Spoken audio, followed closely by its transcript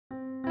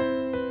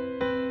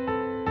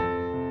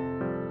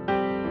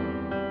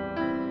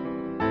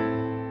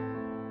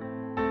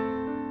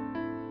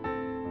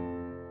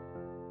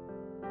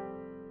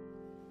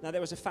Now there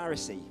was a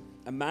Pharisee,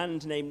 a man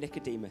named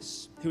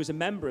Nicodemus, who was a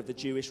member of the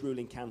Jewish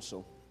ruling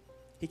council.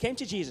 He came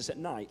to Jesus at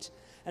night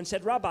and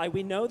said, "Rabbi,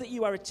 we know that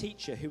you are a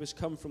teacher who has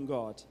come from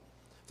God,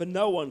 for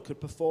no one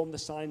could perform the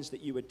signs that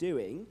you are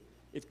doing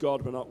if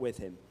God were not with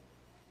him."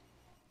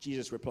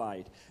 Jesus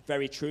replied,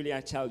 "Very truly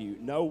I tell you,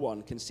 no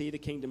one can see the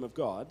kingdom of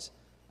God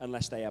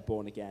unless they are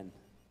born again."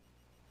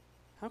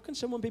 "How can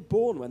someone be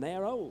born when they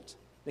are old?"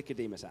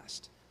 Nicodemus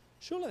asked.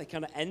 "Surely they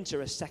cannot enter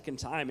a second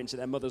time into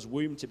their mother's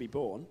womb to be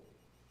born."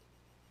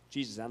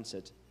 Jesus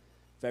answered,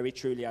 "Very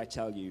truly I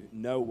tell you,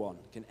 no one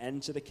can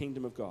enter the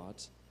kingdom of God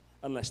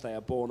unless they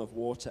are born of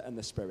water and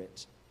the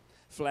Spirit.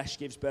 Flesh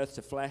gives birth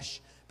to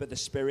flesh, but the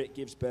Spirit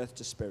gives birth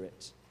to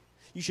spirit.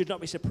 You should not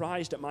be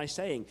surprised at my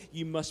saying,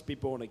 'You must be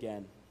born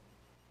again.'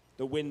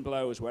 The wind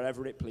blows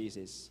wherever it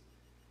pleases.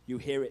 You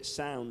hear its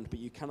sound, but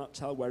you cannot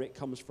tell where it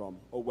comes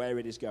from or where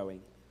it is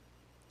going.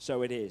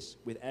 So it is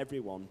with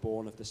everyone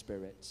born of the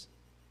Spirit."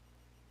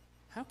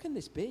 "How can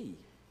this be?"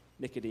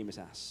 Nicodemus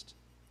asked.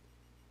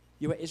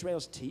 "You are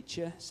Israel's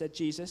teacher," said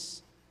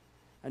Jesus,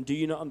 "and do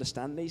you not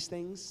understand these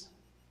things?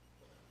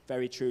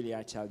 Very truly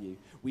I tell you,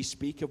 we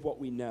speak of what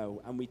we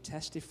know and we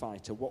testify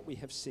to what we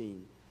have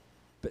seen,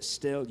 but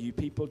still you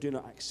people do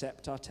not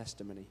accept our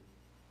testimony.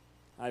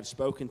 I have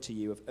spoken to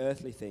you of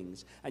earthly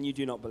things, and you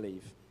do not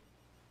believe.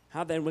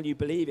 How then will you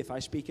believe if I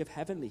speak of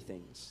heavenly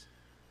things?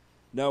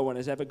 No one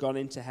has ever gone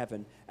into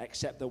heaven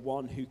except the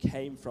one who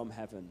came from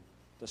heaven,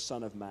 the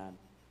Son of Man.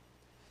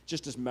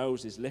 Just as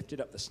Moses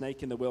lifted up the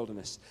snake in the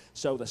wilderness,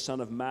 so the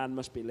Son of Man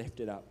must be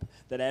lifted up,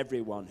 that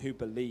everyone who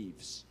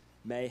believes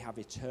may have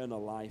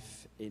eternal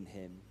life in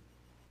him.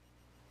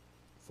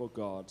 For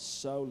God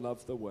so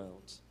loved the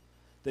world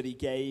that he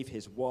gave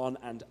his one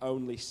and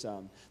only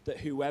Son, that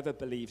whoever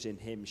believes in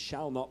him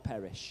shall not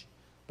perish,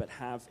 but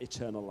have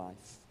eternal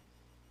life.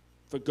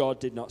 For God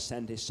did not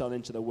send his Son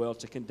into the world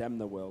to condemn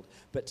the world,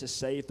 but to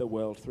save the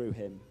world through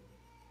him.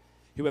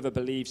 Whoever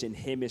believes in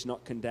him is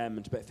not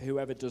condemned, but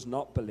whoever does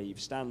not believe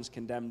stands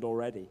condemned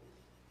already,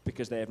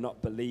 because they have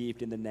not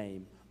believed in the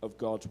name of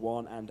God's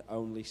one and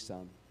only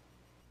Son.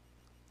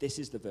 This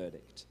is the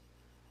verdict.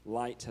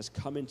 Light has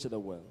come into the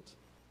world,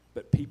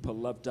 but people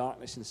love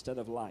darkness instead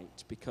of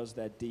light because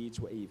their deeds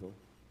were evil.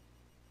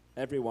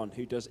 Everyone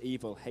who does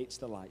evil hates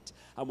the light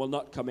and will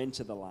not come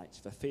into the light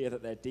for fear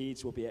that their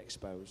deeds will be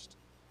exposed.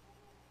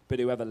 But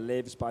whoever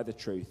lives by the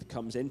truth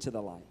comes into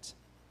the light,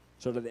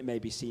 so that it may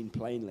be seen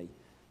plainly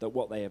that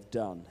what they have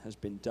done has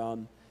been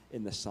done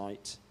in the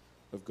sight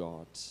of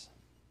God.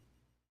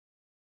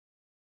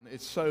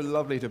 It's so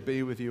lovely to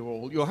be with you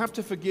all. You'll have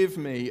to forgive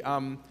me.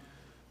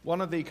 One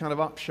of the kind of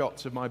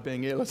upshots of my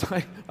being ill is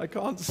I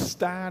can't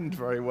stand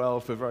very well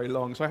for very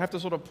long, so I have to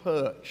sort of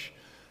perch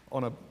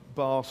on a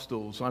bar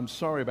stool. So I'm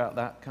sorry about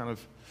that kind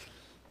of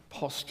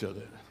posture.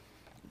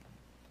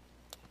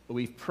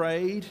 We've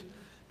prayed.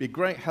 It'd be a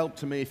great help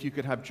to me if you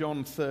could have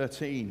John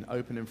 13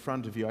 open in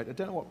front of you. I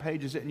don't know what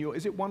page is it in your.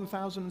 Is it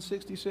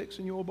 1066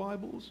 in your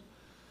Bibles?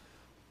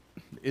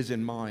 It is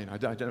in mine. I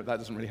don't know. That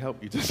doesn't really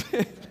help you, does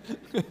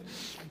it?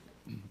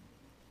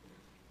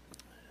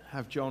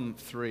 Have John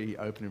 3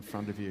 open in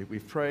front of you.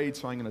 We've prayed,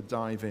 so I'm going to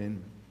dive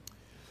in.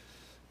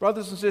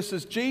 Brothers and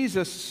sisters,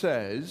 Jesus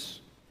says,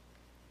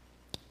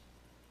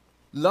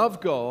 love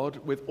God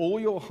with all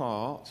your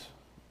heart,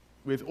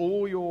 with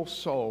all your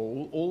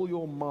soul, all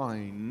your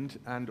mind,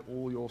 and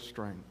all your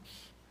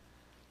strength.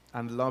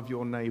 And love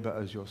your neighbor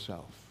as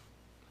yourself.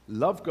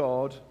 Love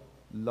God,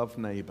 love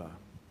neighbor.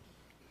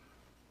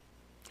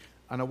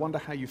 And I wonder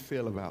how you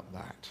feel about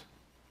that.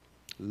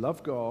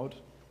 Love God,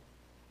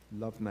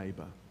 love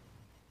neighbor.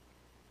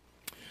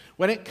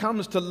 When it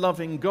comes to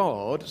loving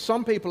God,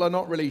 some people are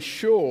not really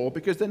sure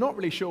because they're not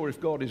really sure if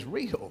God is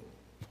real.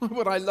 Why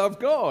would I love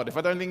God if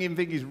I don't even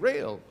think he's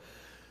real?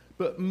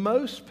 But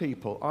most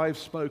people I've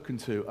spoken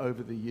to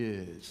over the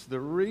years, the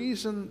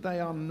reason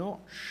they are not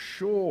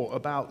sure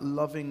about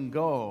loving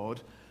God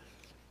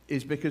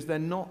is because they're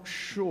not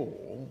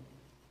sure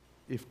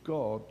if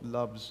God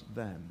loves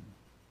them.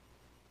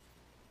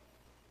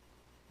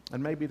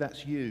 And maybe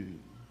that's you.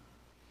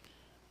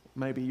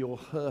 Maybe you're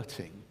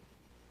hurting.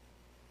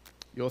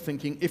 You're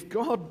thinking, if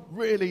God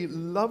really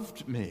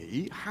loved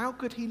me, how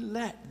could he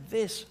let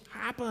this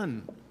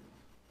happen?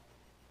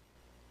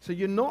 So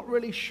you're not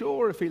really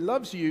sure if he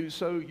loves you,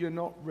 so you're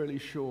not really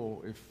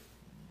sure if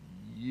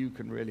you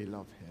can really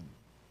love him.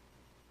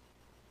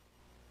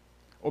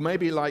 Or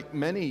maybe like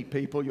many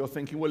people, you're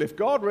thinking, well, if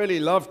God really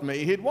loved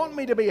me, he'd want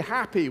me to be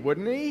happy,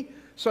 wouldn't he?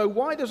 So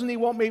why doesn't he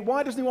want me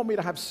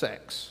to have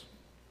sex?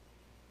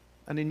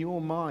 And in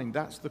your mind,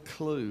 that's the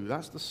clue,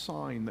 that's the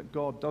sign that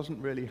God doesn't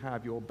really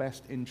have your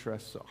best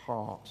interests at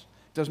heart,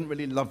 doesn't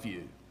really love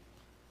you,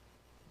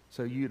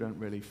 so you don't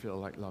really feel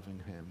like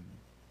loving him.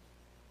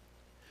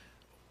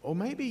 Or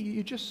maybe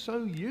you're just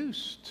so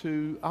used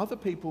to other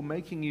people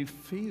making you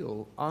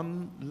feel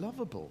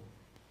unlovable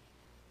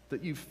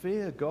that you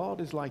fear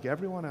God is like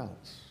everyone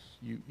else.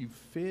 You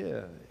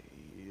fear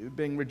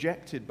being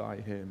rejected by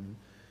him.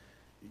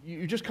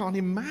 You just can't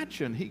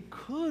imagine he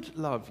could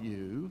love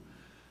you.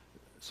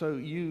 So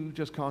you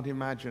just can't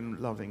imagine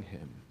loving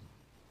him.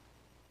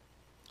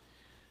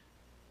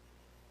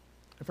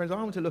 Friends, I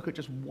want to look at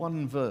just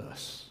one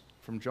verse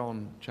from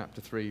John chapter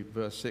 3,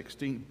 verse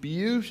 16.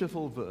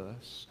 Beautiful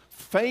verse,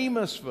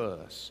 famous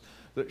verse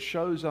that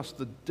shows us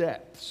the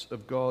depths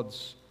of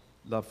God's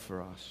love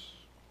for us.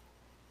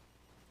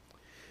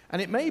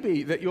 And it may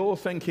be that you're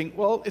thinking,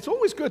 well, it's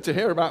always good to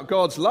hear about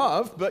God's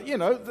love, but,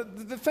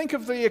 think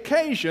of the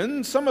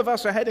occasion. Some of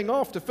us are heading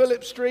off to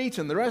Phillip Street,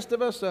 and the rest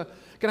of us are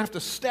going to have to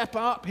step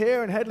up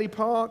here in Headley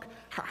Park.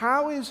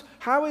 How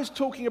is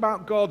talking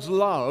about God's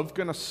love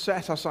going to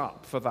set us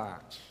up for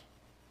that?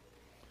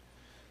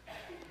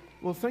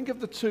 Well, think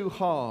of the two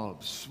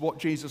halves, what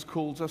Jesus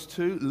calls us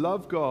to: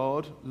 love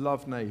God,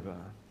 love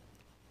neighbor.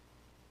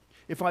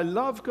 If I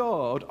love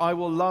God, I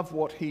will love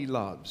what he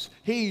loves.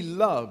 He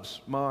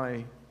loves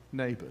my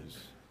neighbors,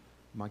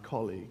 my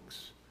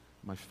colleagues,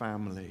 my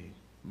family,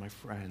 my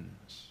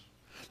friends.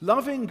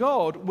 Loving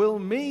God will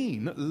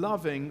mean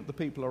loving the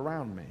people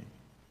around me,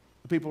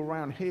 the people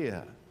around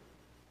here,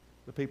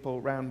 the people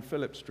around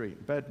Phillip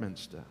Street,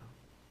 Bedminster.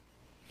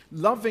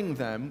 Loving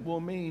them will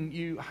mean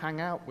you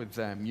hang out with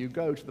them, you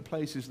go to the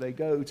places they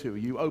go to,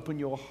 you open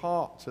your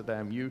heart to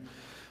them, you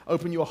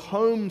open your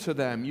home to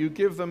them, you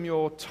give them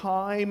your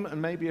time,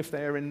 and maybe if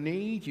they're in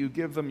need, you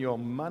give them your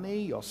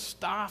money, your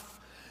stuff.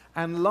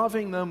 And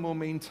loving them will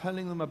mean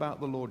telling them about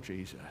the Lord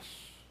Jesus.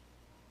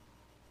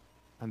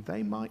 And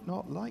they might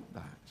not like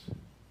that.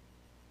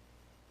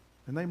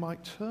 And they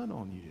might turn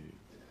on you.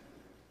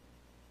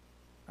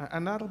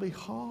 And that'll be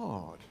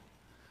hard.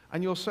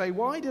 And you'll say,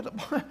 why did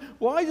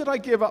I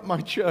give up my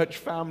church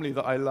family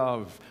that I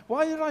love?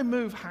 Why did I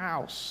move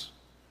house?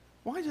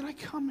 Why did I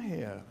come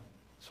here?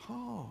 It's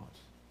hard.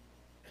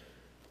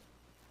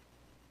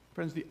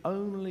 Friends, the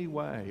only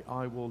way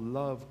I will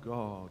love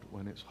God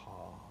when it's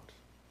hard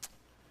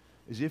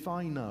is if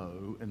I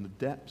know in the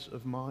depths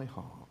of my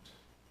heart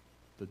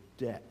the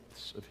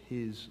depths of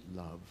his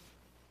love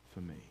for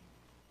me.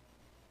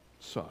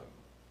 So,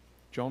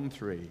 John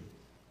 3,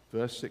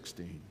 verse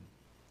 16.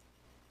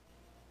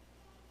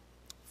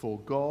 For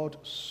God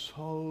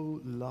so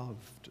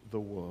loved the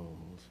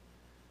world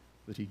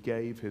that he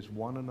gave his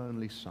one and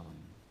only Son,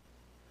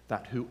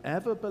 that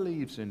whoever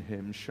believes in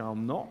him shall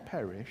not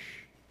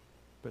perish,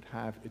 but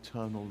have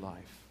eternal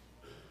life.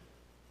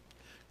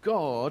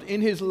 God,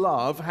 in his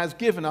love, has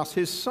given us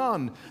his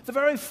Son. The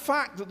very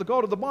fact that the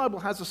God of the Bible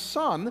has a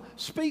Son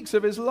speaks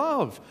of his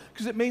love,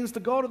 because it means the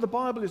God of the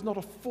Bible is not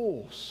a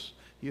force,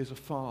 he is a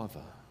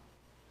Father.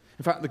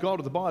 In fact, the God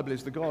of the Bible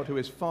is the God who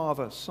is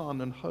Father,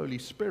 Son, and Holy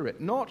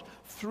Spirit. Not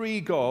three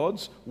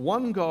gods,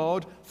 one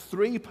God,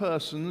 three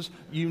persons,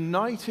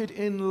 united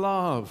in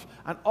love.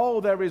 And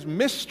there is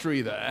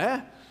mystery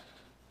there,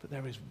 but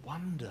there is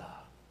wonder.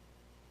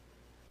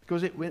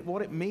 Because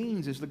what it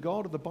means is the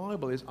God of the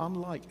Bible is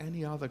unlike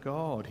any other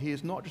God. He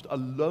is not just a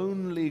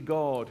lonely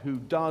God who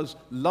does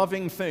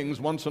loving things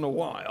once in a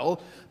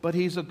while, but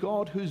he's a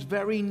God whose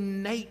very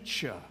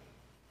nature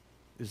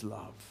is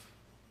love.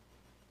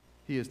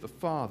 He is the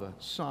Father,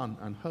 Son,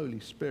 and Holy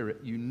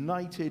Spirit,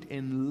 united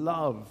in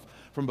love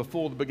from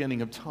before the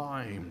beginning of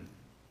time.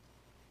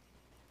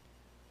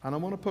 And I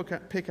want to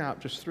pick out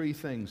just three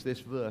things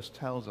this verse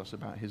tells us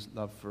about his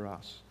love for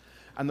us.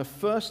 And the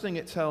first thing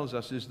it tells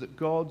us is that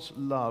God's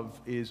love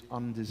is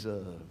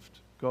undeserved.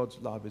 God's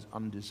love is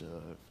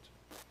undeserved.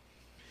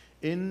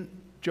 In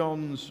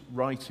John's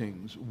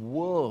writings,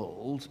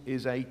 world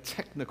is a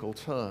technical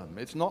term.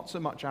 It's not so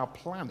much our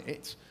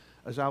planet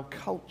as our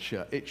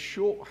culture. It's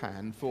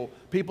shorthand for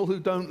people who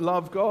don't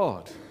love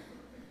God.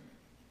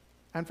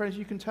 And friends,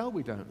 you can tell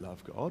we don't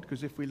love God,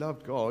 because if we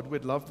loved God,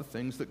 we'd love the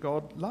things that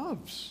God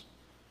loves.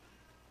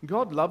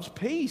 God loves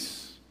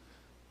peace,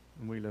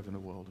 and we live in a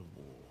world of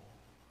war.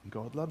 And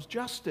God loves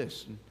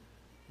justice, and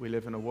we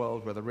live in a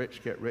world where the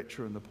rich get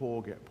richer and the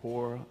poor get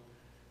poorer.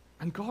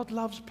 And God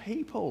loves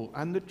people,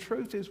 and the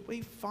truth is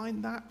we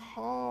find that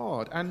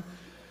hard. And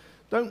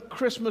don't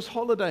Christmas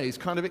holidays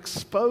kind of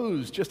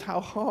expose just how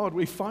hard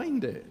we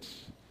find it?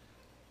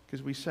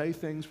 Because we say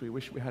things we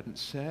wish we hadn't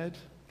said.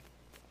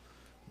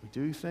 We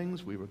do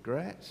things we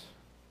regret.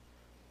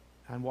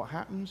 And what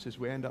happens is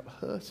we end up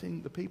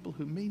hurting the people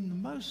who mean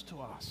the most to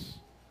us.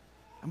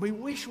 And we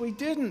wish we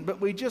didn't, but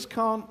we just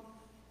can't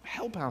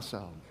help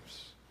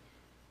ourselves.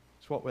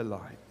 It's what we're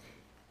like.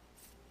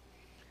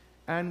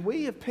 And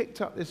we have picked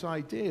up this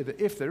idea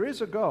that if there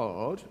is a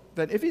God,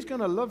 then if he's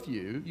going to love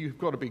you, you've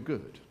got to be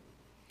good.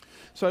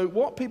 So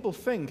what people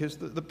think is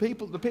that the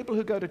people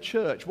who go to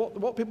church,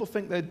 what people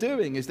think they're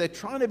doing is they're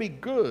trying to be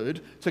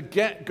good to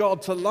get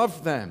God to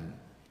love them.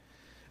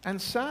 And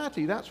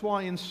sadly, that's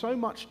why in so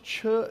much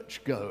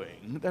church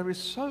going, there is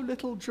so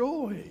little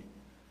joy.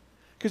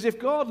 Because if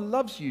God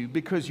loves you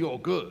because you're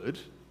good,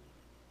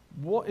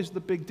 what is the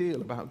big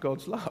deal about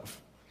God's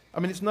love? I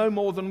mean, it's no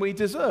more than we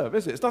deserve,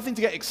 is it? It's nothing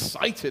to get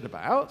excited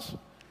about.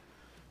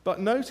 But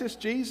notice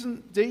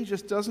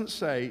Jesus doesn't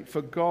say,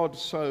 for God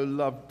so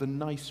loved the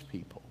nice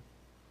people.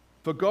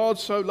 For God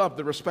so loved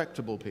the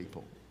respectable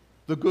people,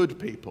 the good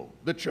people,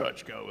 the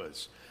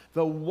churchgoers.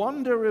 The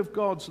wonder of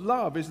God's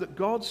love is that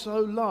God so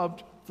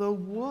loved the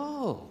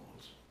world.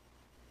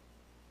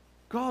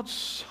 God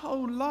so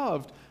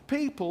loved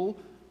people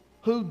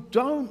who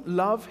don't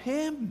love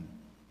him,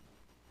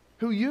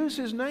 who use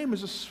his name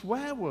as a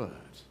swear word,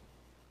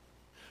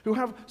 who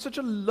have such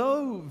a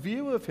low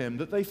view of him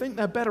that they think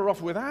they're better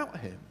off without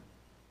him.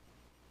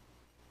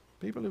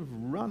 People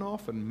who've run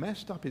off and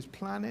messed up his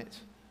planet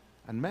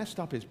and messed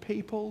up his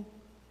people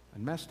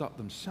and messed up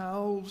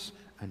themselves.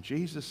 And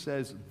Jesus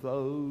says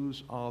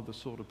those are the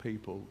sort of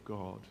people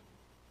God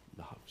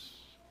loves,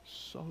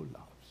 so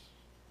loves.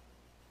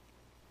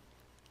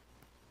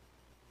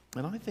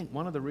 And I think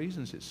one of the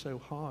reasons it's so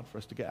hard for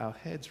us to get our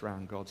heads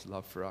around God's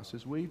love for us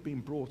is we've been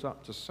brought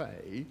up to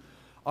say,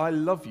 I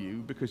love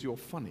you because you're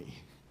funny,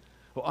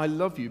 or I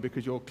love you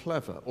because you're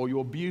clever, or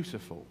you're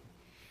beautiful.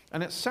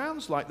 And it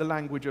sounds like the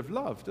language of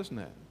love, doesn't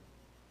it?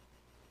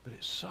 But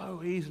it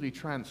so easily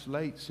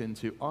translates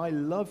into, I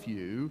love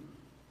you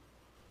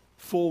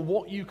for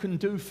what you can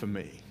do for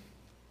me.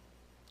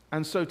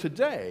 And so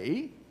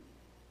today,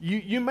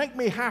 you make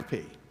me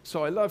happy,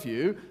 so I love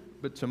you,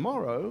 but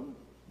tomorrow,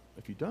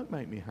 if you don't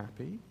make me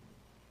happy,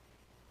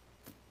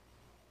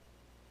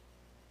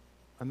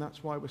 and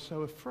that's why we're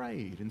so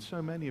afraid in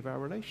so many of our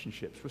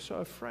relationships. We're so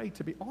afraid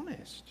to be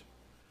honest.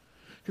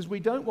 Because we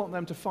don't want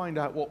them to find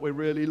out what we're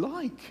really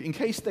like, in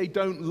case they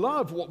don't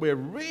love what we're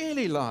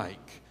really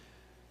like,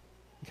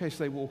 in case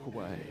they walk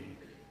away.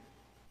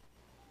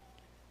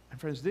 And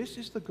friends, this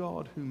is the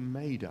God who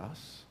made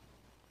us.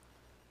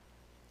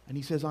 And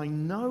he says, I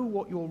know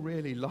what you're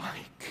really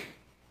like.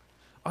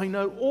 I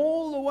know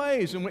all the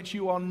ways in which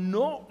you are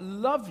not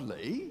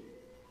lovely,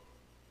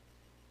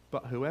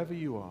 but whoever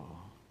you are,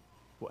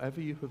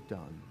 whatever you have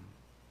done,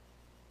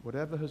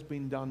 whatever has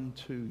been done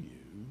to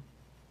you,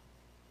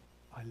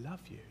 I love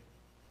you.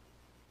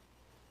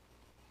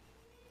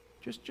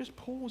 Just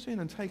pause in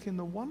and take in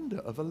the wonder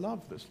of a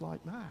love that's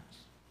like that.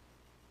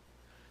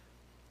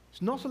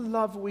 It's not a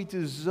love we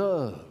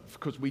deserve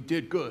because we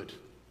did good.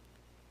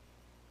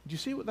 Do you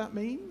see what that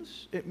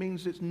means? It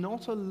means it's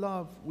not a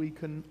love we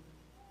can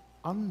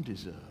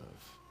undeserve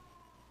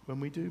when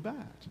we do bad.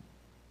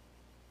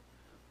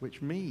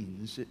 Which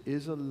means it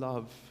is a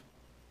love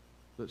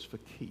that's for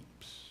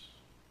keeps.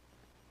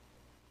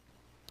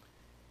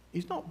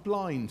 He's not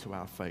blind to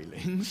our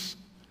failings.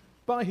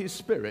 By his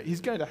Spirit,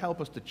 he's going to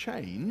help us to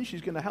change.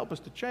 He's going to help us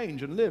to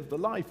change and live the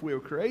life we were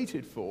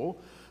created for.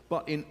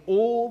 But in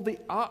all the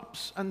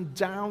ups and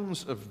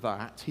downs of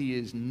that, he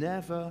is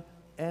never,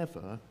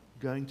 ever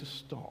going to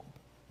stop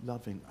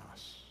loving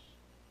us.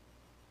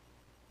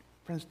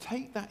 Friends,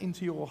 take that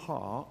into your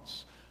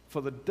hearts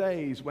for the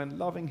days when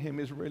loving him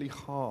is really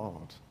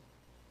hard.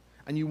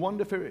 And you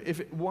wonder if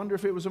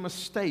it was a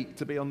mistake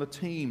to be on the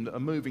team that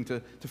are moving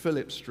to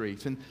Phillip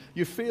Street. And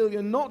you feel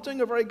you're not doing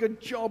a very good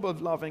job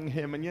of loving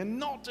him, and you're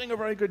not doing a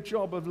very good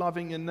job of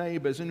loving your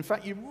neighbors. In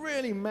fact, you've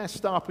really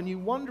messed up, and you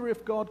wonder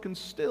if God can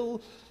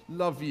still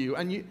love you.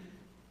 And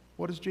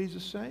what does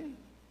Jesus say?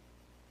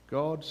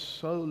 God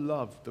so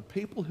loved the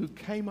people who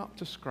came up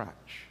to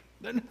scratch.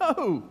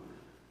 No!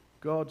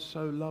 God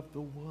so loved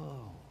the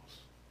world.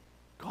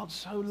 God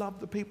so loved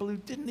the people who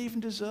didn't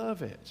even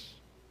deserve it.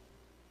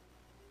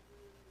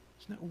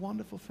 Isn't it a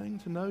wonderful thing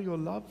to know you're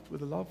loved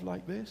with a love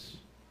like this?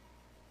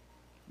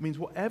 It means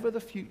whatever the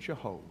future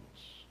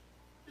holds,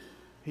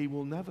 he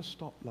will never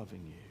stop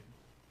loving you.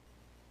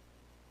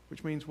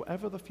 Which means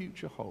whatever the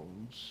future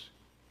holds,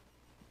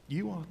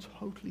 you are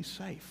totally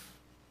safe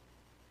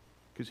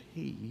because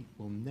he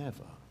will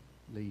never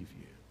leave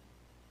you.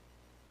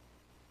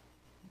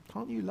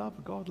 Can't you love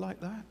a God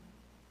like that?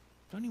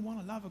 Don't you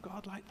want to love a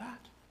God like that?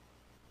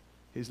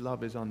 His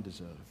love is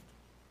undeserved.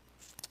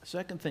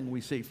 Second thing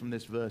we see from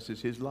this verse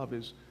is his love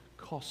is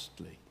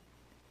costly.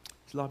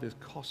 His love is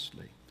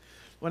costly.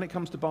 When it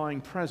comes to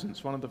buying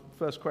presents, one of the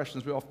first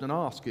questions we often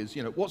ask is,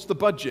 what's the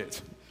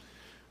budget?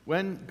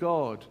 When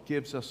God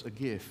gives us a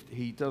gift,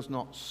 he does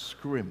not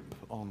scrimp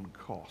on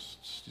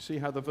costs. Do you see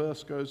how the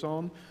verse goes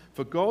on?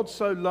 For God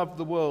so loved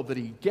the world that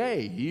he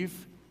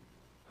gave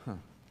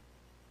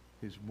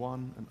his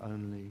one and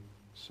only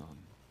Son.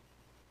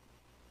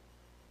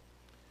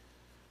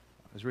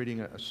 I was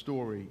reading a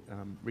story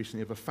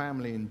recently of a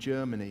family in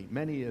Germany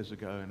many years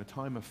ago in a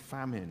time of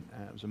famine.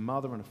 It was a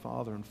mother and a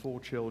father and 4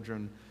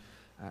 children,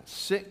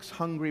 6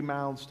 hungry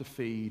mouths to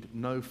feed,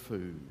 no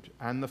food.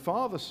 And the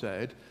father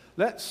said,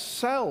 let's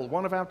sell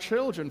one of our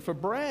children for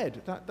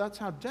bread. That's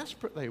how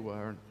desperate they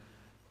were.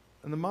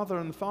 And the mother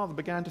and the father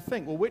began to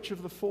think, well, which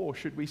of the 4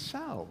 should we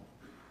sell?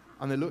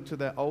 And they looked at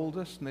their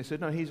oldest and they said,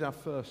 no, he's our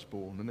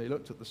firstborn. And they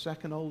looked at the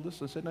second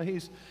oldest and said, no,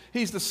 he's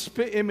the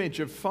spit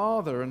image of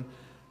father. And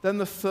then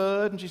the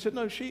third, and she said,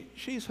 no,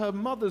 she's her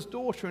mother's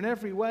daughter in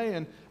every way,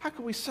 and how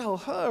can we sell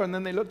her? And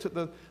then they looked at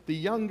the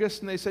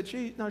youngest, and they said,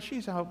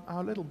 she's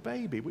our little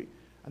baby.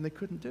 And they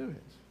couldn't do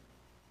it.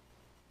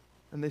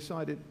 And they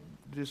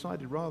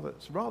decided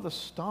rather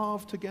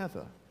starve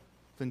together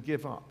than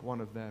give up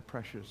one of their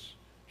precious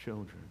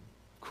children.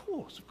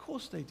 Of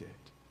course they did.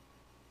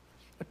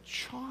 A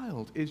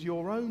child is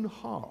your own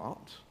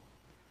heart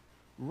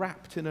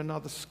wrapped in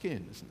another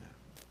skin, isn't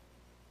it?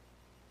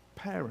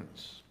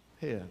 Parents,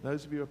 here,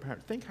 those of you who are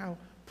parents, think how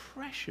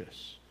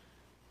precious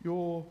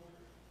your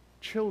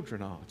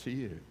children are to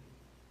you.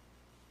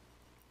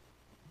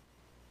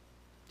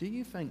 Do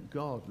you think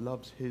God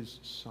loves his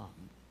Son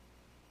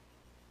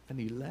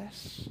any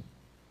less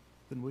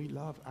than we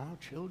love our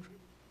children?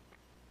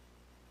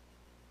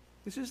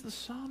 This is the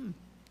Son.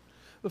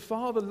 The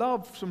Father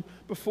loved from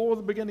before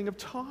the beginning of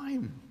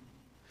time.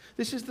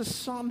 This is the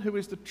Son who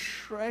is the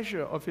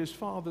treasure of his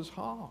Father's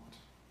heart.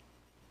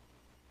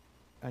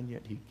 And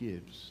yet he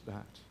gives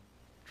that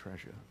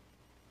treasure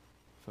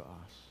for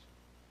us.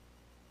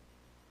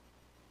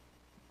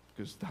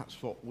 Because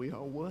that's what we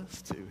are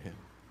worth to him.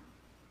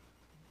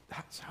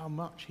 That's how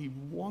much he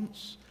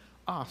wants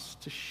us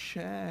to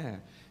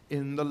share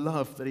in the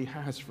love that he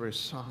has for his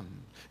Son.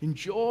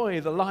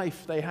 Enjoy the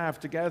life they have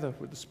together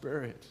with the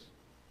Spirit.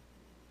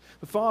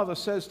 The Father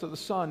says to the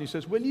Son, he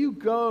says, will you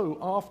go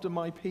after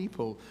my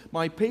people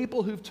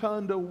who've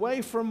turned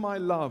away from my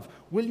love?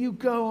 Will you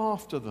go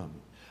after them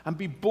and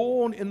be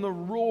born in the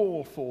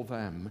raw for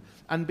them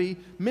and be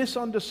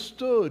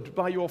misunderstood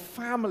by your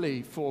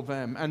family for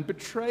them and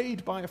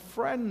betrayed by a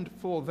friend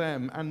for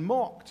them and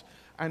mocked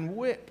and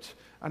whipped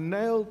and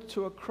nailed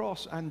to a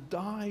cross and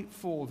die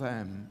for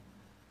them?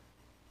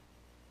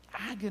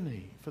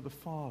 Agony for the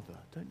Father,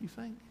 don't you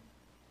think?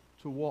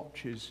 To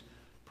watch his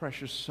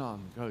precious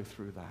Son go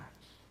through that.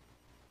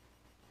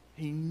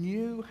 He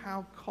knew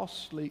how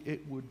costly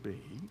it would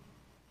be,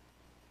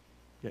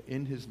 yet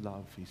in his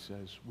love he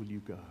says, will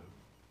you go?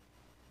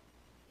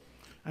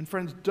 And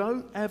friends,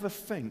 don't ever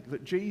think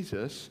that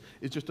Jesus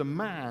is just a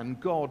man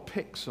God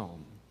picks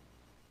on.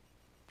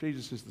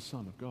 Jesus is the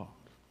Son of God.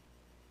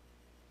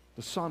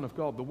 The Son of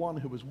God, the one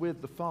who was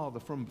with the Father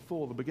from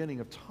before the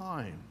beginning of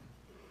time.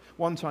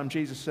 One time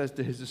Jesus says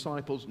to his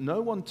disciples, no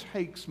one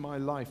takes my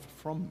life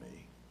from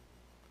me.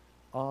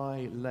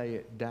 I lay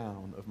it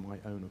down of my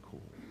own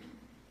accord.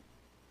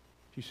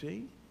 Do you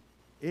see?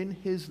 In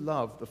his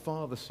love, the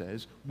Father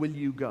says, will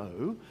you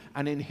go?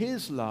 And in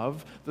his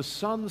love, the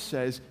Son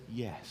says,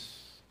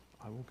 yes,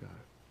 I will go.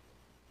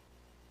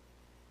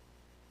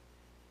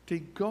 See,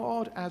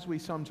 God, as we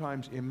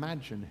sometimes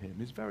imagine him,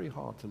 is very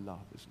hard to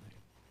love, isn't he?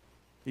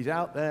 He's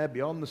out there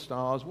beyond the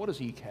stars. What does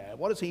he care?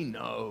 What does he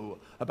know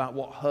about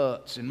what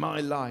hurts in my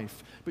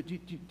life? But do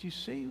you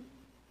see?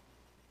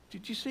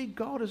 Did you see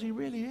God as he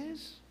really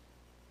is?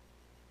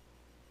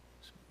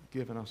 He's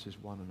given us his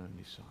one and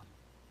only Son.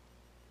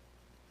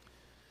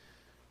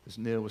 As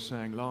Neil was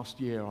saying,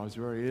 last year I was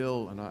very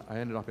ill and I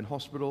ended up in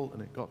hospital,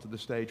 and it got to the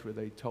stage where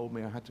they told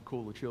me I had to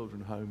call the children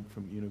home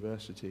from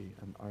university.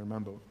 And I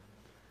remember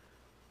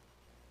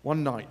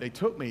one night they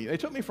took me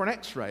for an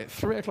x-ray at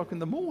 3 o'clock in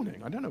the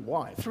morning. I don't know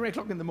why. 3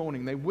 o'clock in the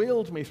morning, they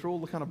wheeled me through all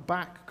the kind of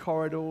back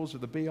corridors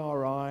of the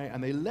BRI,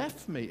 and they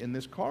left me in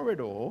this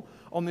corridor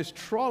on this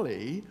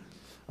trolley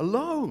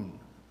alone.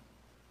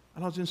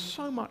 And I was in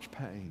so much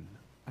pain.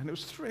 And it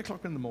was 3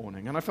 o'clock in the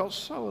morning, and I felt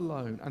so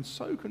alone and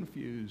so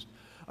confused.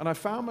 And I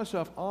found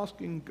myself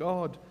asking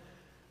God,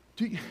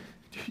 do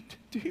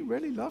you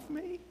really love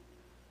me?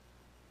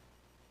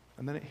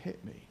 And then it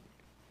hit me.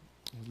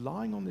 I was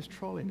lying on this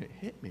trolley, and it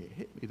hit me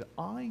that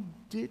I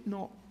did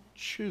not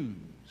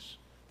choose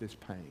this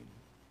pain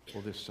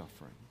or this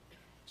suffering.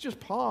 It's just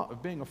part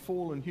of being a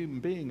fallen human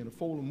being in a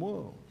fallen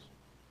world.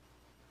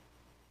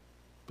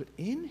 But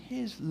in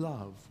his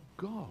love,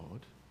 God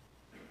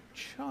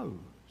chose.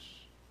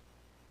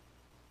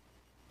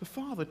 The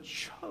Father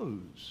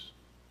chose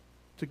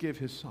to give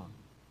his Son.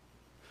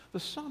 The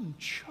Son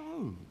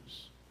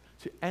chose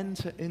to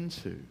enter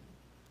into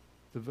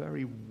the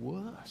very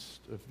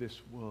worst of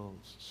this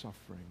world's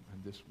suffering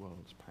and this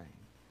world's pain.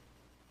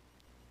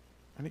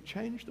 And it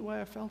changed the way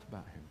I felt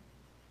about him.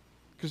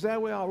 Because there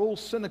we are, all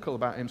cynical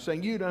about him,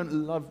 saying, you don't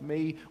love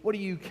me. What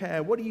do you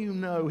care? What do you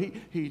know?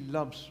 He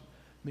loves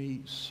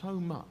me so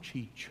much,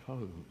 he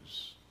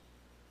chose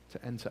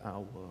to enter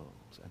our world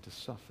and to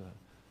suffer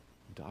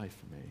and die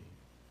for me.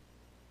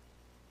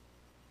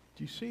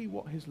 Do you see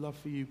what his love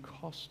for you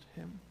cost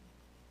him?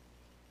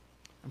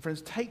 And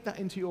friends, take that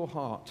into your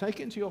heart. Take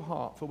it into your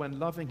heart for when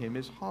loving him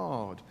is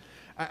hard.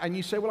 And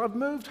you say, well, I've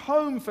moved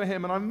home for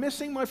him, and I'm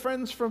missing my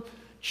friends from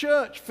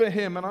church for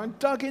him, and I'm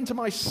dug into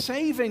my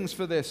savings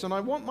for this, and I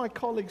want my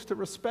colleagues to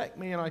respect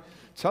me, and I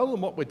tell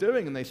them what we're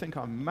doing, and they think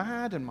I'm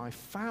mad, and my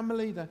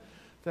family,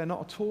 they're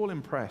not at all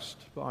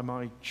impressed by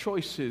my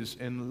choices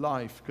in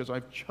life because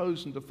I've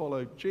chosen to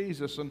follow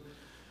Jesus. And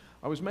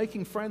I was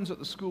making friends at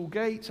the school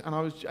gate, and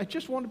I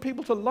just wanted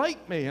people to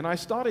like me, and I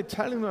started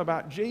telling them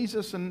about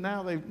Jesus, and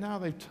now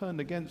they've turned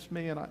against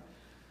me, and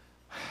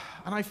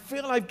I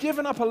feel I've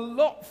given up a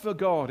lot for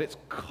God. It's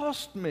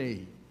cost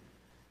me,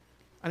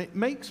 and it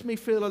makes me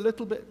feel a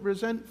little bit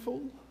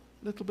resentful,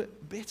 a little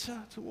bit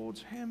bitter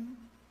towards him,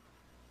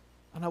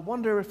 and I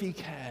wonder if he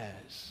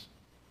cares.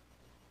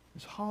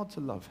 It's hard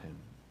to love him.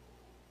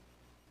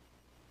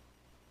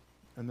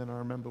 And then I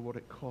remember what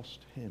it cost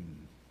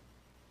him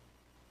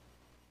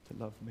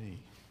to love me.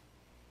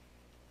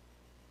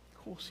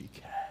 Of course he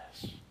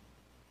cares.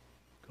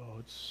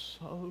 God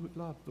so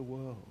loved the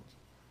world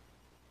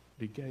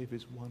that he gave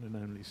his one and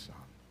only Son.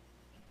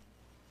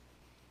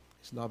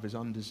 His love is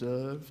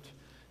undeserved.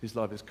 His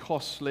love is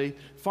costly.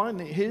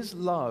 Finally, his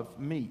love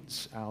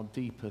meets our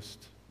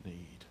deepest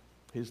need.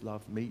 His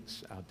love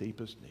meets our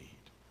deepest need.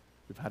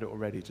 We've had it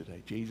already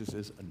today. Jesus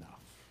is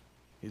enough.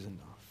 He's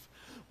enough.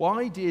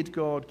 Why did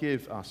God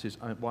give us his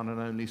one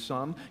and only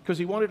Son? Because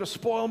he wanted to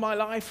spoil my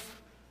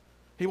life?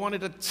 He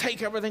wanted to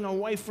take everything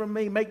away from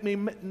me, make me...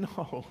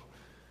 No.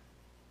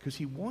 Because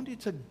he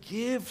wanted to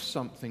give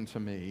something to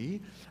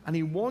me, and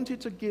he wanted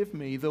to give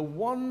me the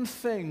one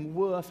thing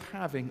worth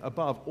having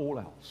above all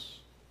else.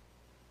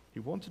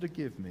 He wanted to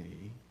give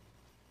me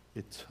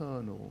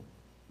eternal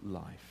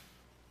life.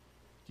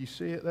 Do you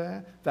see it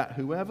there? That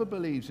whoever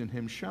believes in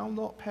him shall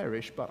not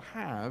perish, but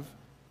have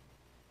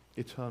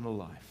eternal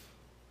life.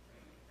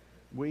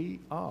 We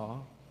are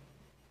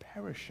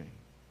perishing.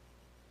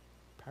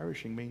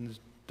 Perishing means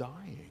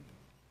dying.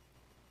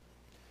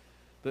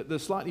 The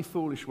slightly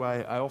foolish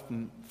way I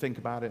often think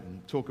about it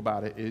and talk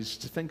about it is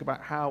to think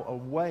about how a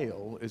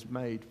whale is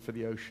made for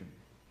the ocean.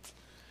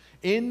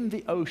 In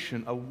the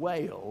ocean, a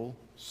whale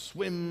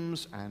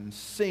swims and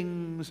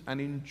sings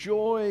and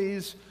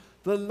enjoys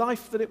the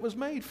life that it was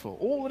made for,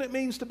 all that it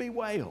means to be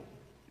whale.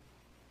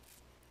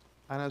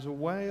 And as a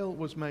whale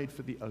was made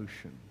for the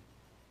ocean,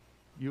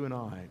 you and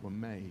I were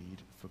made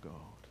for God.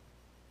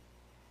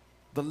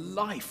 The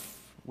life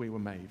we were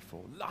made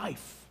for,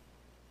 life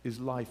is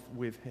life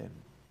with him.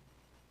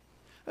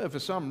 For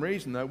some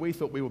reason, though, we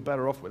thought we were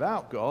better off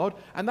without God,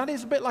 and that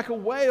is a bit like a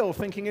whale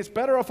thinking it's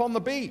better off on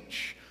the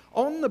beach.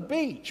 On the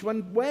beach,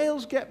 when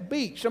whales get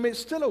beached, I mean,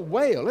 it's still a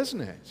whale, isn't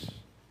it?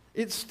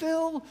 It's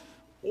still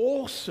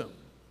awesome,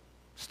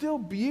 still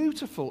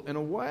beautiful in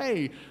a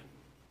way,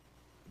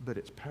 but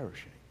it's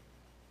perishing.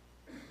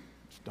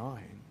 It's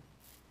dying.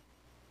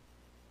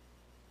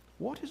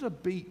 What is a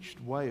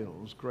beached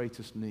whale's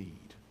greatest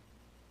need?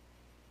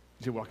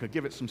 Is it, well, I could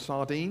give it some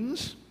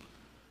sardines?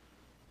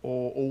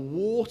 Or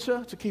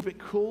water to keep it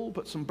cool,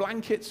 but some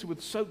blankets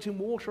with soaked in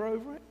water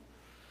over it?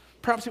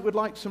 Perhaps it would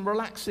like some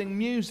relaxing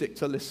music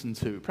to listen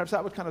to. Perhaps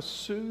that would kind of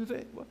soothe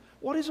it.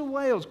 What is a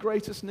whale's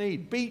greatest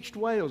need? Beached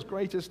whale's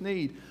greatest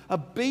need. A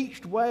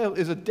beached whale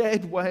is a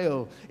dead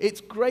whale. Its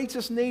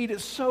greatest need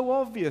is so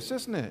obvious,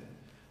 isn't it?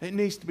 It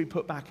needs to be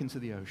put back into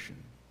the ocean,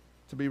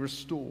 to be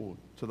restored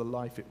to the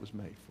life it was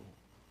made for.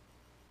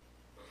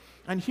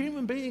 And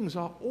human beings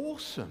are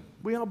awesome.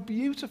 We are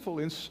beautiful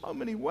in so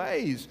many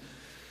ways.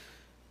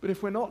 But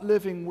if we're not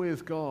living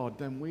with God,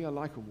 then we are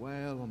like a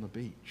whale on the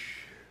beach.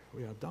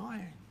 We are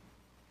dying.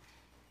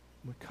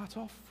 We're cut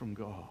off from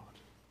God.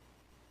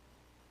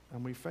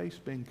 And we face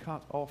being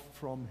cut off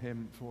from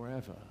him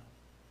forever.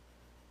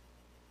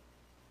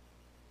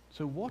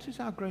 So what is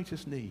our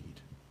greatest need?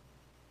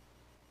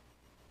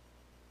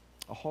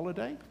 A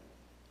holiday?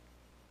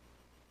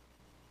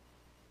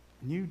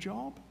 A new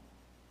job?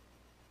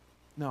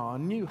 No, a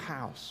new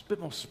house, a bit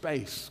more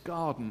space,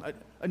 garden,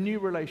 a new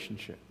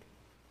relationship.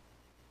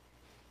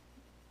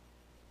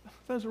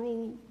 Those are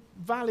all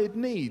valid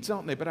needs,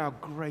 aren't they? But our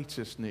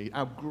greatest need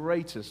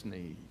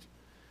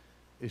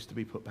is to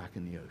be put back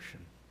in the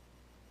ocean,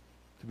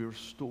 to be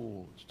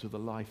restored to the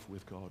life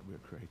with God we were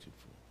created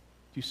for.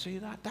 Do you see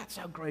that? That's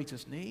our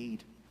greatest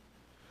need.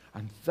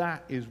 And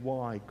that is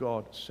why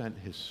God sent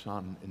his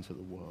Son into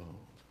the world.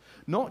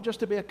 Not just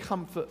to be a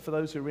comfort for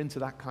those who are into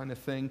that kind of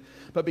thing,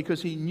 but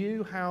because he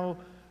knew how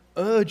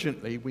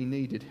urgently we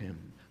needed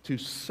him to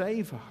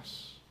save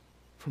us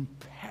from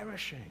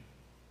perishing,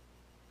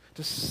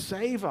 to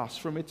save us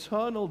from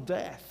eternal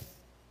death,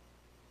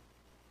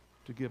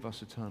 to give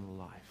us eternal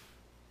life,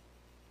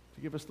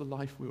 to give us the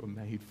life we were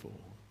made for.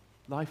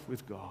 Life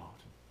with God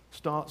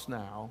starts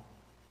now,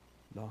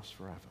 lasts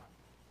forever.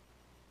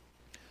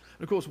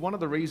 And of course, one of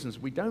the reasons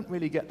we don't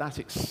really get that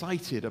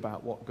excited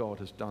about what God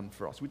has done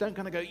for us, we don't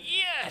kind of go,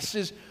 yes,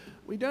 is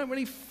we don't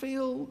really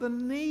feel the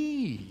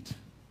need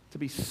to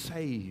be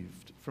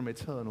saved from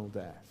eternal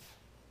death.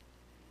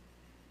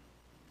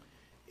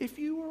 If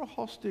you were a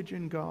hostage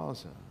in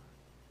Gaza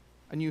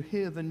and you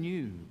hear the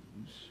news,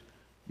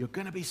 you're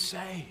going to be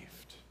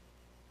saved.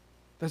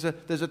 There's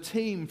a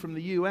team from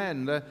the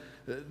UN.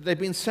 They've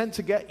been sent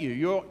to get you.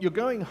 You're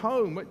going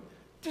home.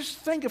 Just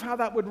think of how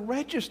that would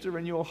register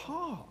in your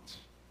heart.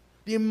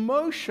 The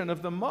emotion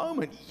of the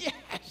moment.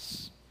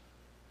 Yes!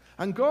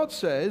 And God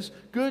says,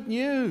 good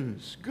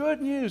news,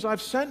 good news.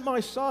 I've sent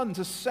my Son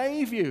to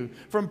save you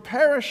from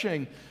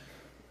perishing.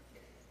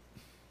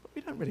 But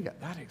we don't really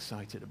get that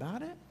excited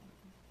about it.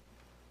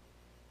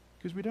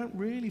 Because we don't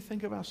really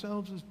think of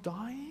ourselves as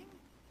dying.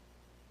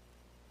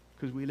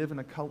 Because we live in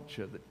a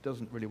culture that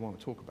doesn't really want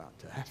to talk about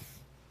death.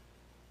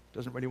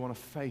 Doesn't really want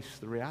to face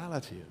the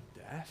reality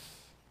of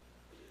death.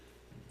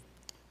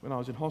 When I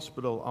was in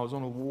hospital, I was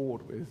on a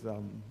ward with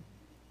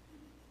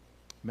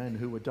men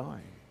who were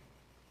dying.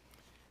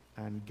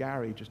 And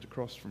Gary, just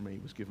across from me,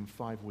 was given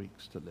 5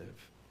 weeks to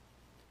live.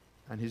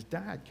 And his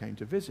dad came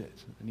to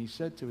visit. And he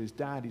said to his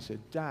dad,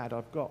 Dad,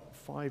 I've got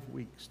 5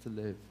 weeks to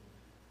live.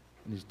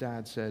 And his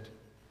dad said,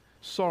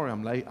 sorry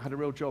I'm late. I had a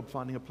real job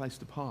finding a place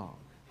to park.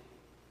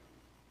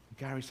 And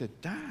Gary said,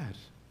 Dad,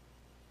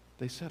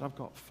 they said I've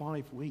got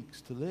 5 weeks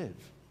to live.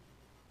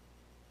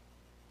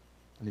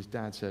 And his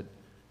dad said,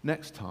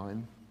 next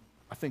time,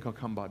 I think I'll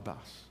come by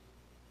bus.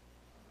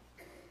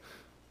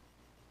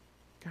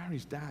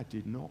 Gary's dad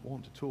did not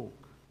want to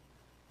talk.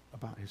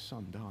 about his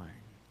son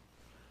dying.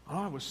 And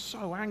I was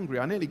so angry,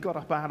 I nearly got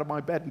up out of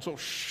my bed and sort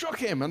of shook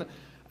him. And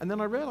then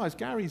I realized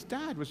Gary's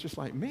dad was just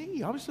like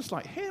me. I was just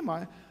like him.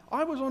 I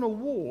was on a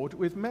ward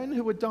with men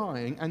who were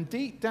dying, and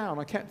deep down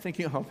I kept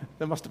thinking, oh,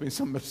 there must have been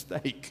some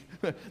mistake.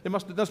 there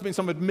must have been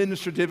some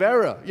administrative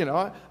error. You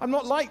know, I'm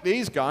not like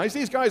these guys.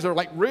 These guys are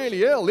like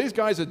really ill. These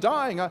guys are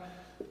dying. I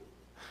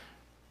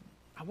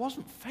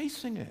wasn't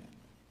facing it.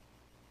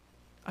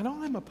 And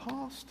I'm a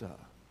pastor.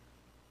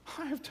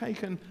 I have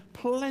taken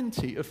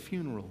plenty of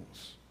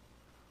funerals.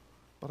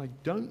 But I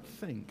don't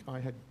think I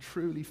had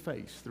truly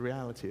faced the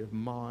reality of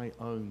my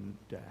own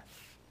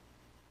death.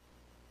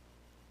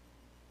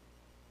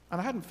 And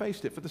I hadn't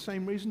faced it for the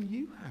same reason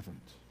you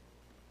haven't.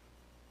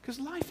 Because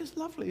life is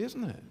lovely,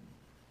 isn't it?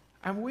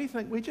 And we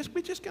think we're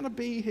just going to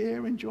be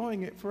here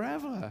enjoying it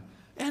forever.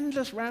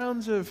 Endless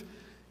rounds of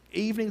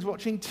evenings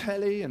watching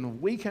telly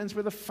and weekends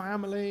with the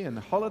family and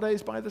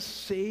holidays by the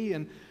sea.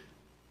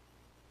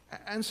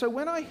 And so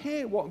when I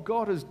hear what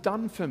God has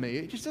done for me,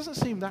 it just doesn't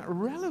seem that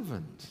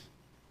relevant.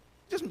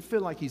 It doesn't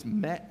feel like he's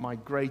met my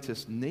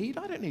greatest need.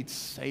 I don't need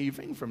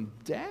saving from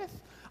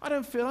death. I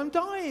don't feel I'm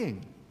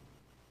dying.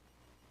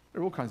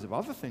 There are all kinds of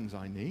other things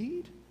I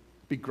need.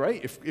 It'd be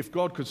great if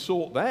God could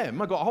sort them.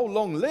 I've got a whole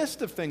long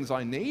list of things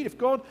I need. If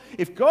God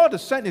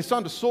has sent his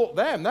son to sort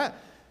them,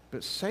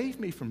 but save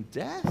me from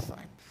death,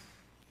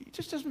 it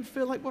just doesn't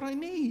feel like what I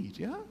need,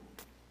 yeah?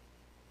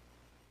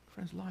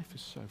 Friends, life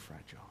is so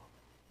fragile.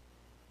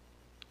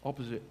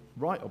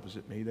 Right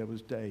opposite me, there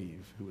was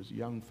Dave, who was a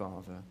young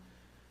father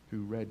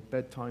who read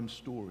bedtime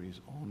stories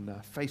on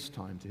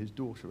FaceTime to his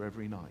daughter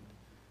every night.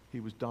 He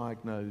was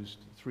diagnosed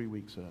 3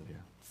 weeks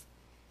earlier,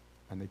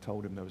 and they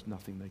told him there was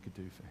nothing they could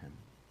do for him.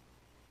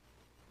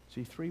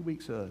 See, 3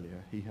 weeks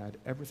earlier, he had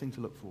everything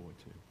to look forward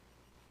to,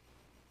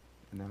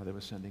 and now they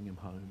were sending him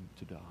home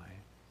to die.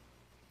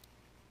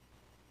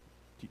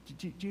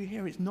 Do you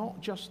hear? It's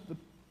not just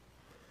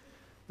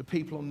the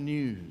people on the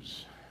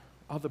news,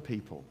 other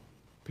people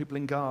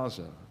in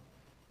Gaza.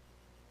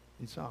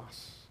 It's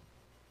us.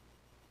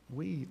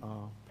 We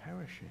are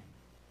perishing.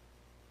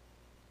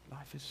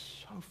 Life is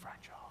so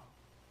fragile.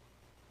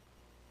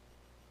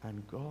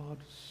 And God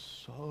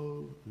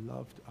so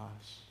loved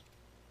us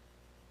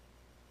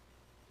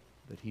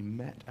that he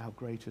met our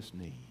greatest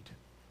need.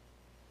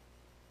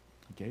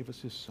 He gave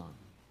us his son,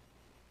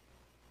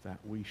 that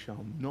we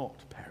shall not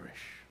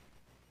perish,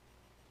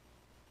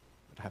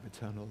 but have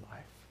eternal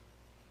life.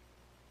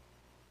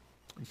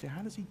 You say,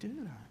 how does he do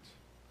that?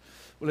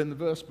 Well, in the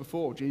verse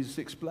before, Jesus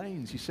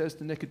explains. He says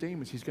to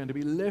Nicodemus, he's going to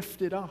be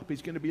lifted up.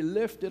 He's going to be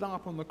lifted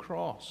up on the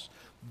cross.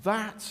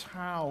 That's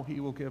how he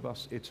will give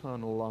us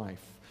eternal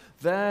life.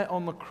 There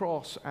on the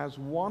cross, as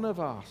one of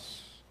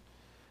us,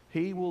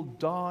 he will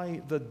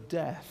die the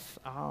death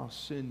our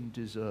sin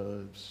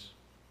deserves,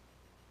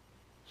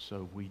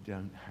 so we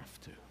don't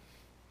have to.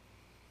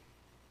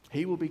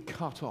 He will be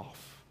cut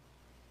off,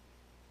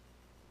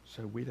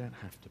 so we don't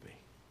have to be.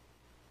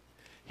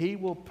 He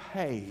will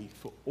pay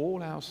for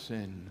all our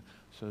sin,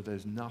 so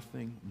there's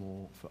nothing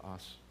more for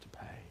us to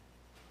pay.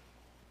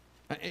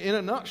 In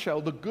a nutshell,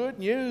 the good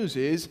news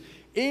is,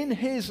 in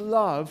his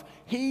love,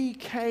 he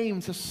came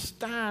to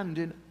stand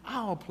in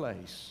our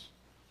place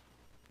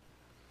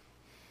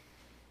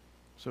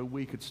so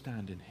we could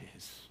stand in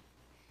his.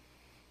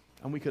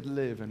 And we could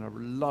live in a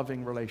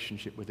loving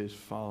relationship with his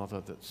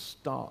Father that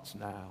starts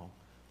now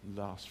and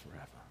lasts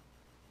forever.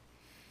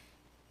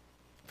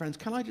 Friends,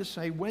 can I just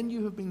say, when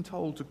you have been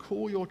told to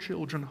call your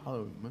children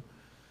home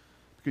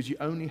because you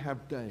only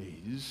have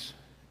days,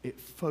 it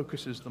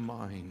focuses the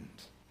mind.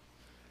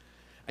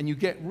 And you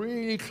get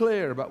really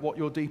clear about what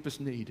your deepest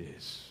need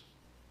is.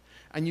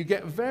 And you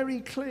get very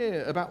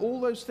clear about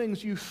all those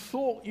things you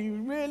thought you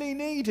really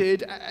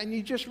needed, and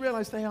you just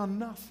realize they are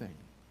nothing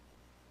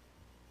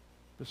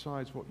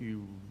besides what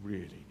you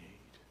really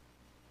need.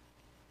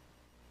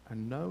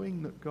 And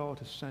knowing that God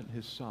has sent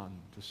his Son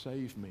to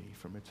save me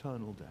from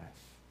eternal death,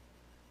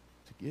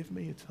 to give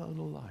me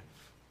eternal life,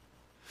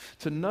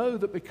 to know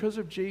that because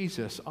of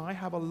Jesus, I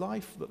have a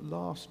life that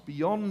lasts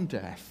beyond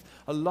death,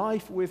 a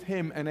life with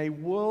him in a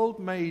world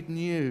made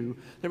new.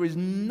 There is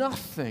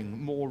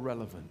nothing more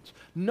relevant,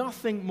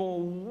 nothing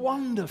more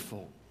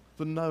wonderful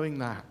than knowing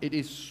that. It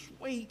is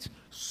sweet,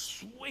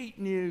 sweet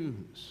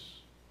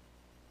news.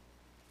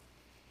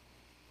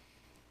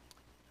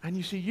 And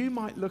you see, you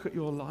might look at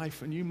your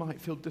life and you might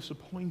feel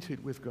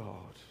disappointed with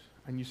God.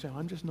 And you say,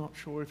 I'm just not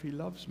sure if he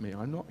loves me.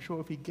 I'm not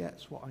sure if he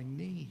gets what I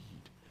need.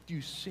 Do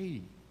you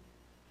see?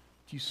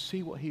 Do you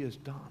see what he has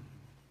done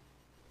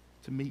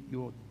to meet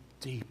your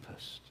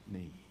deepest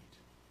need?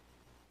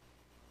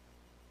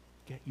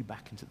 Get you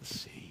back into the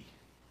sea,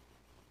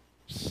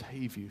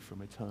 save you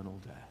from eternal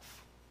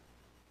death,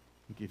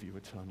 and give you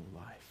eternal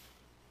life.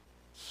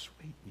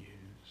 Sweet news.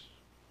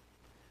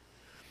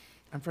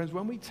 And friends,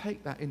 when we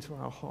take that into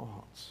our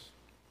hearts,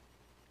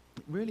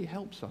 it really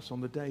helps us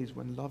on the days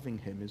when loving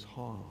him is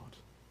hard.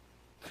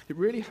 It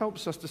really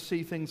helps us to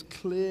see things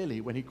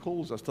clearly when he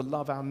calls us to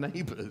love our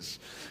neighbors.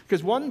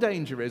 Because one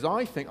danger is,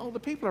 I think, the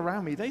people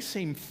around me, they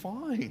seem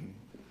fine.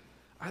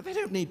 They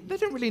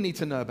don't really need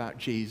to know about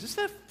Jesus.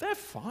 They're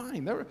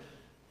fine.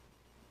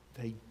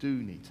 They do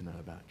need to know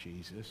about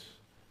Jesus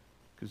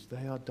because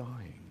they are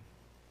dying.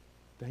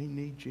 They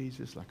need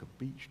Jesus like a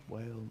beached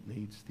whale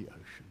needs the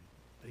ocean.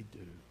 They do.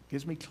 It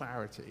gives me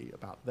clarity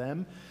about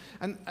them.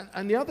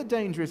 And the other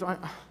danger is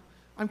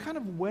I'm kind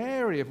of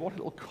wary of what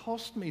it will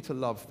cost me to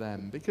love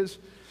them, because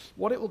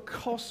what it will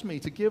cost me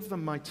to give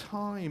them my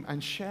time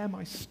and share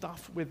my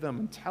stuff with them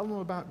and tell them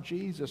about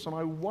Jesus. And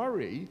I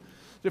worry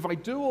that if I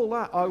do all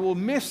that, I will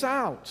miss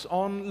out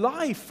on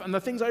life and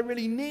the things I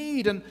really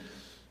need. And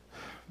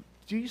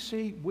do you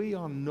see, we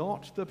are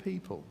not the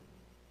people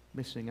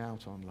missing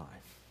out on life.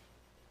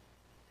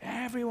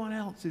 Everyone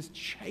else is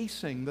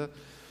chasing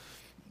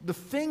the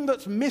thing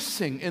that's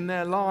missing in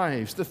their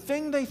lives, the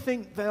thing they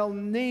think they'll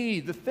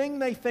need, the thing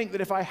they think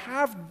that if I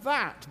have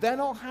that, then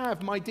I'll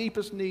have my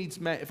deepest needs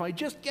met. If I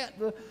just get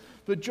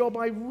the job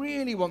I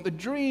really want, the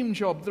dream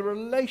job, the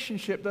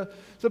relationship,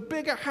 the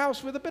bigger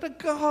house with a bit of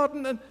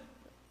garden. And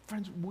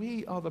friends,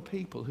 we are the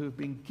people who have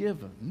been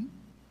given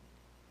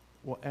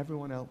what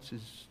everyone else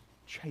is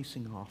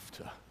chasing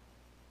after.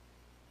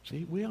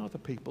 See, we are the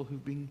people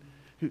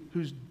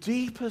whose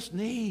deepest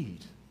need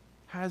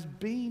has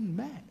been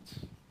met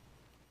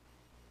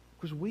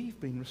because we've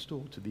been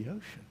restored to the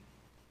ocean.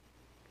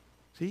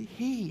 See,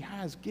 he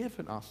has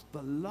given us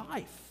the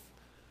life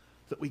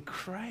that we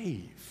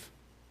crave,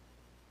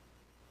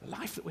 the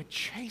life that we're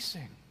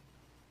chasing.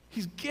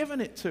 He's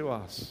given it to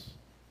us.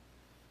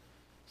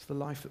 It's the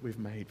life that we've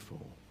made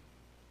for.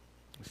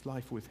 It's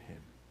life with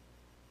him.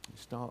 It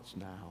starts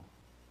now.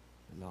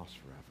 It lasts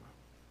forever.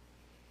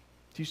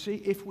 Do you see,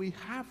 if we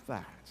have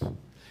that,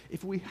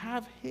 if we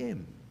have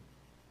him,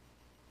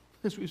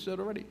 as we've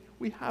said already,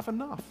 we have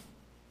enough.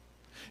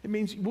 It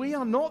means we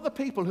are not the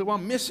people who are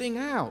missing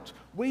out.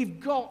 We've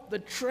got the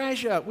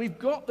treasure. We've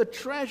got the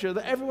treasure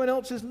that everyone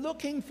else is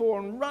looking for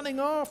and running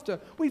after.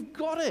 We've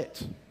got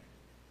it.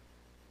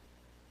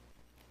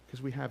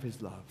 Because we have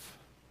his love.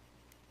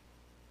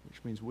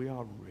 Which means we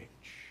are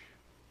rich.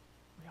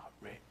 We are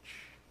rich.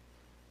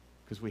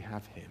 Because we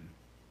have him.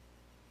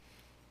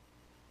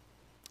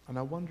 And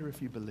I wonder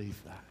if you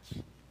believe that.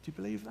 Do you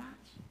believe that?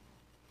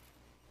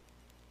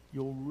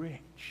 You're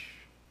rich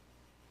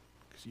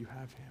because you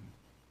have him.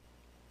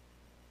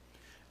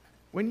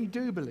 When you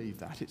do believe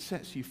that, it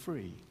sets you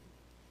free.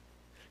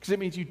 Because it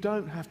means you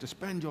don't have to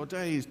spend your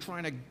days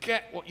trying to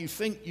get what you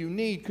think you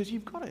need, because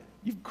you've got it.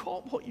 You've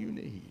got what you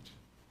need.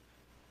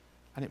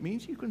 And it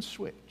means you can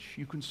switch.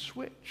 You can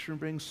switch from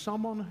being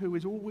someone who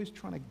is always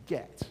trying to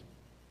get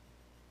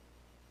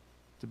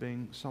to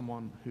being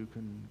someone who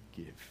can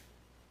give.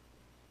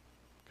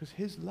 Because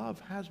his love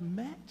has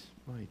met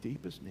my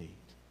deepest need.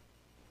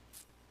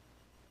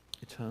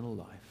 Eternal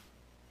life.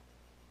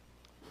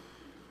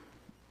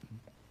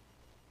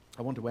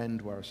 I want to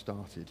end where I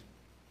started.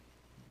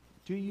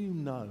 Do you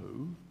know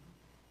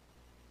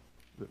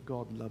that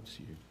God loves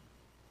you?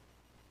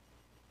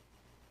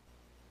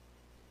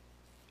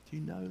 Do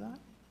you know that?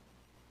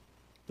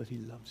 That he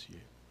loves you.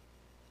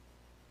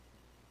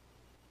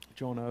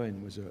 John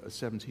Owen was a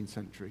 17th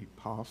century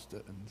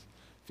pastor and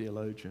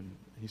theologian.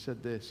 He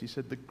said this. He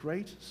said, the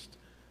greatest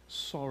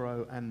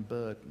sorrow and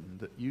burden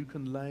that you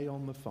can lay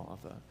on the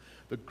Father,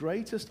 the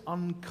greatest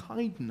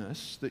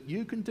unkindness that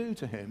you can do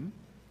to him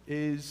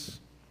is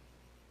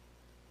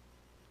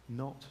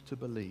not to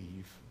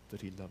believe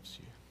that he loves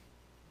you.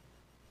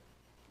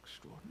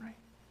 Extraordinary.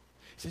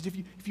 He says,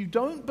 if you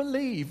don't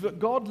believe that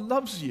God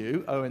loves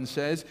you, Owen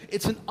says,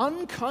 it's an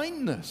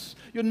unkindness.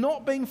 You're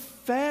not being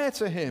fair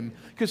to him,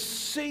 because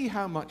see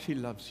how much he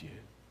loves you.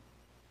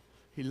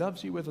 He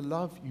loves you with a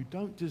love you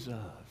don't deserve,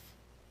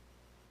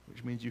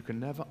 which means you can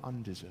never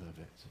undeserve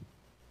it.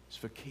 It's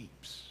for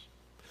keeps.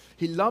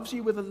 He loves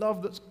you with a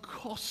love that's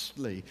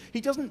costly. He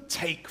doesn't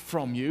take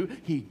from you.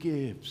 He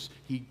gives.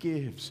 He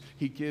gives.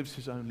 He gives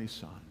his only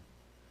Son.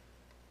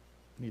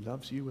 And he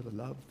loves you with a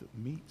love that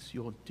meets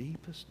your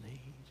deepest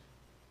need.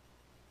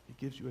 He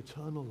gives you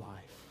eternal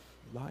life,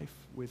 life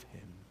with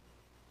him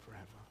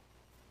forever.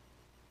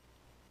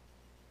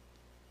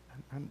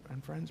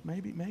 And friends,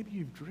 maybe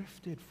you've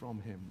drifted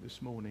from him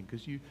this morning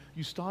because you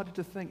started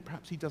to think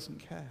perhaps he doesn't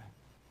care.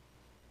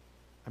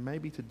 And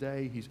maybe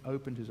today he's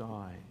opened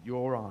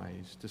your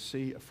eyes, to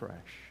see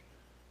afresh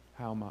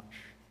how much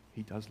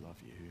he does love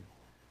you.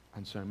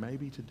 And so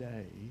maybe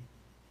today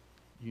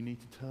you need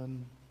to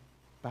turn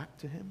back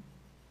to him.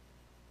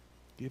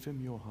 Give him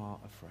your heart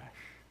afresh.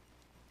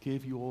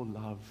 Give your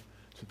love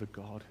to the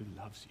God who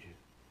loves you.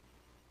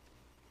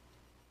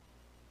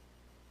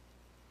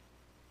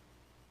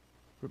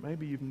 But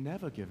maybe you've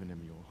never given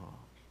him your heart.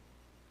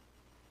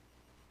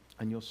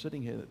 And you're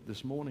sitting here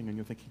this morning and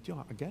you're thinking,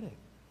 yeah, I get it.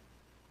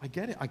 I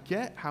get it. I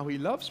get how he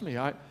loves me.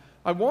 I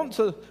want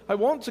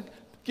to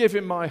give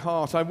him my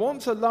heart. I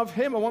want to love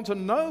him. I want to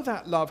know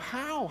that love.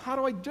 How? How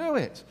do I do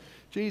it?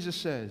 Jesus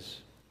says,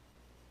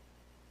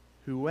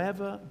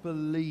 whoever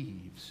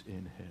believes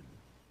in him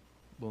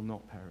will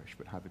not perish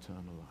but have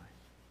eternal life.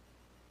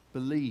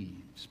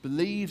 believes.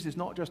 Believes is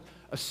not just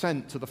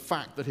assent to the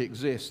fact that it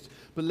exists.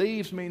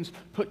 Believes means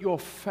put your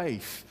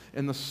faith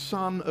in the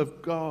Son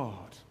of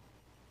God.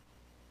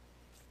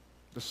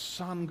 The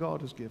Son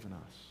God has given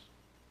us.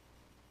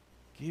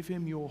 Give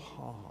him your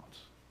heart,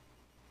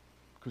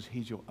 because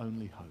he's your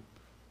only hope.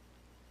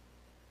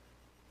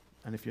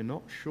 And if you're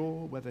not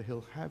sure whether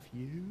he'll have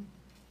you,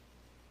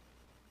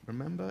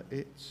 remember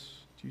it's,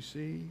 do you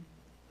see,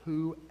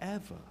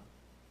 whoever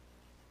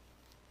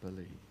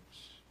believes.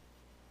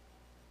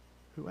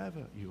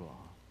 Whoever you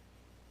are,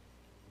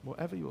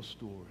 whatever your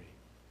story,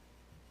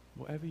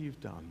 whatever you've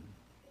done,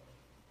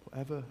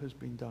 whatever has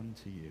been done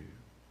to you,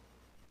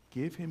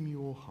 give him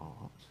your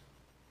heart,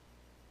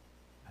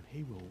 and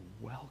he will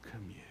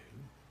welcome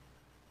you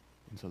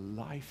into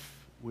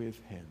life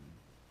with him,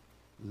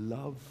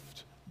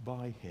 loved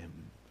by him,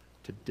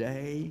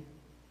 today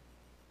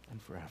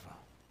and forever.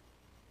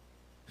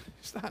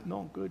 Is that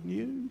not good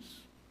news?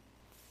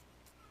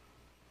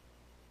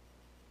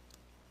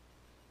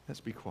 Let's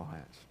be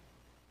quiet.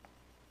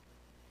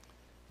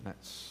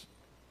 Let's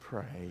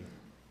pray.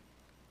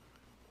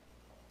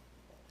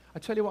 I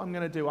tell you what I'm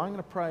going to do. I'm going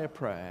to pray a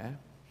prayer.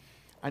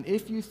 And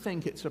if you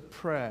think it's a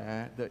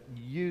prayer that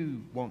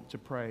you want to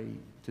pray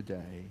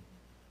today,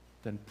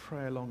 then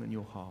pray along in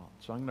your heart.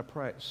 So I'm going to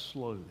pray it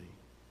slowly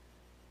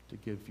to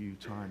give you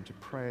time to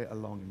pray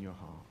along in your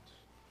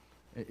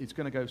heart. It's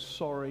going to go,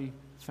 sorry,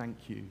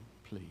 thank you,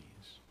 please.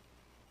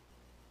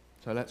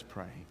 So let's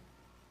pray.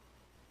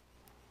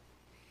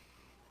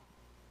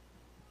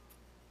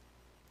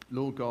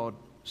 Lord God,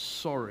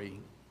 sorry.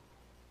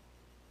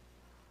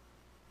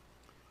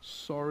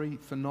 Sorry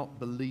for not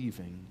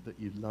believing that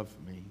you love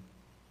me,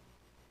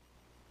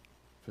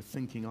 for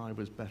thinking I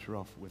was better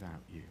off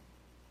without you.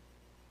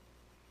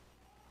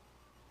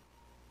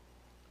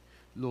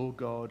 Lord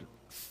God,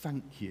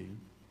 thank you.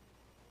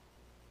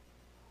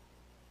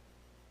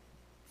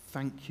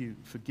 Thank you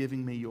for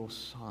giving me your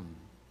Son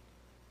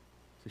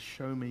to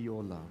show me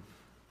your love,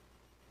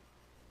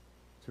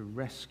 to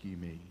rescue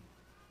me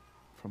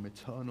from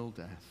eternal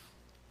death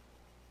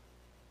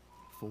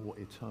for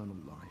eternal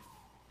life.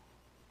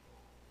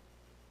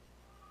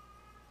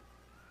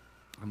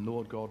 And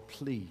Lord God,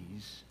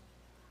 please,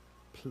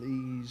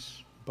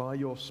 by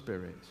your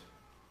Spirit,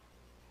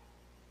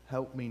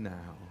 help me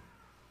now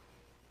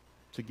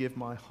to give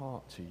my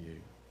heart to you,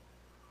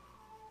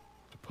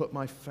 to put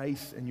my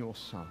faith in your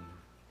Son,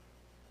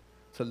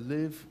 to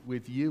live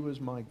with you as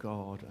my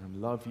God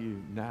and love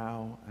you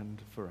now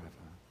and forever.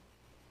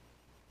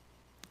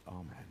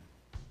 Amen.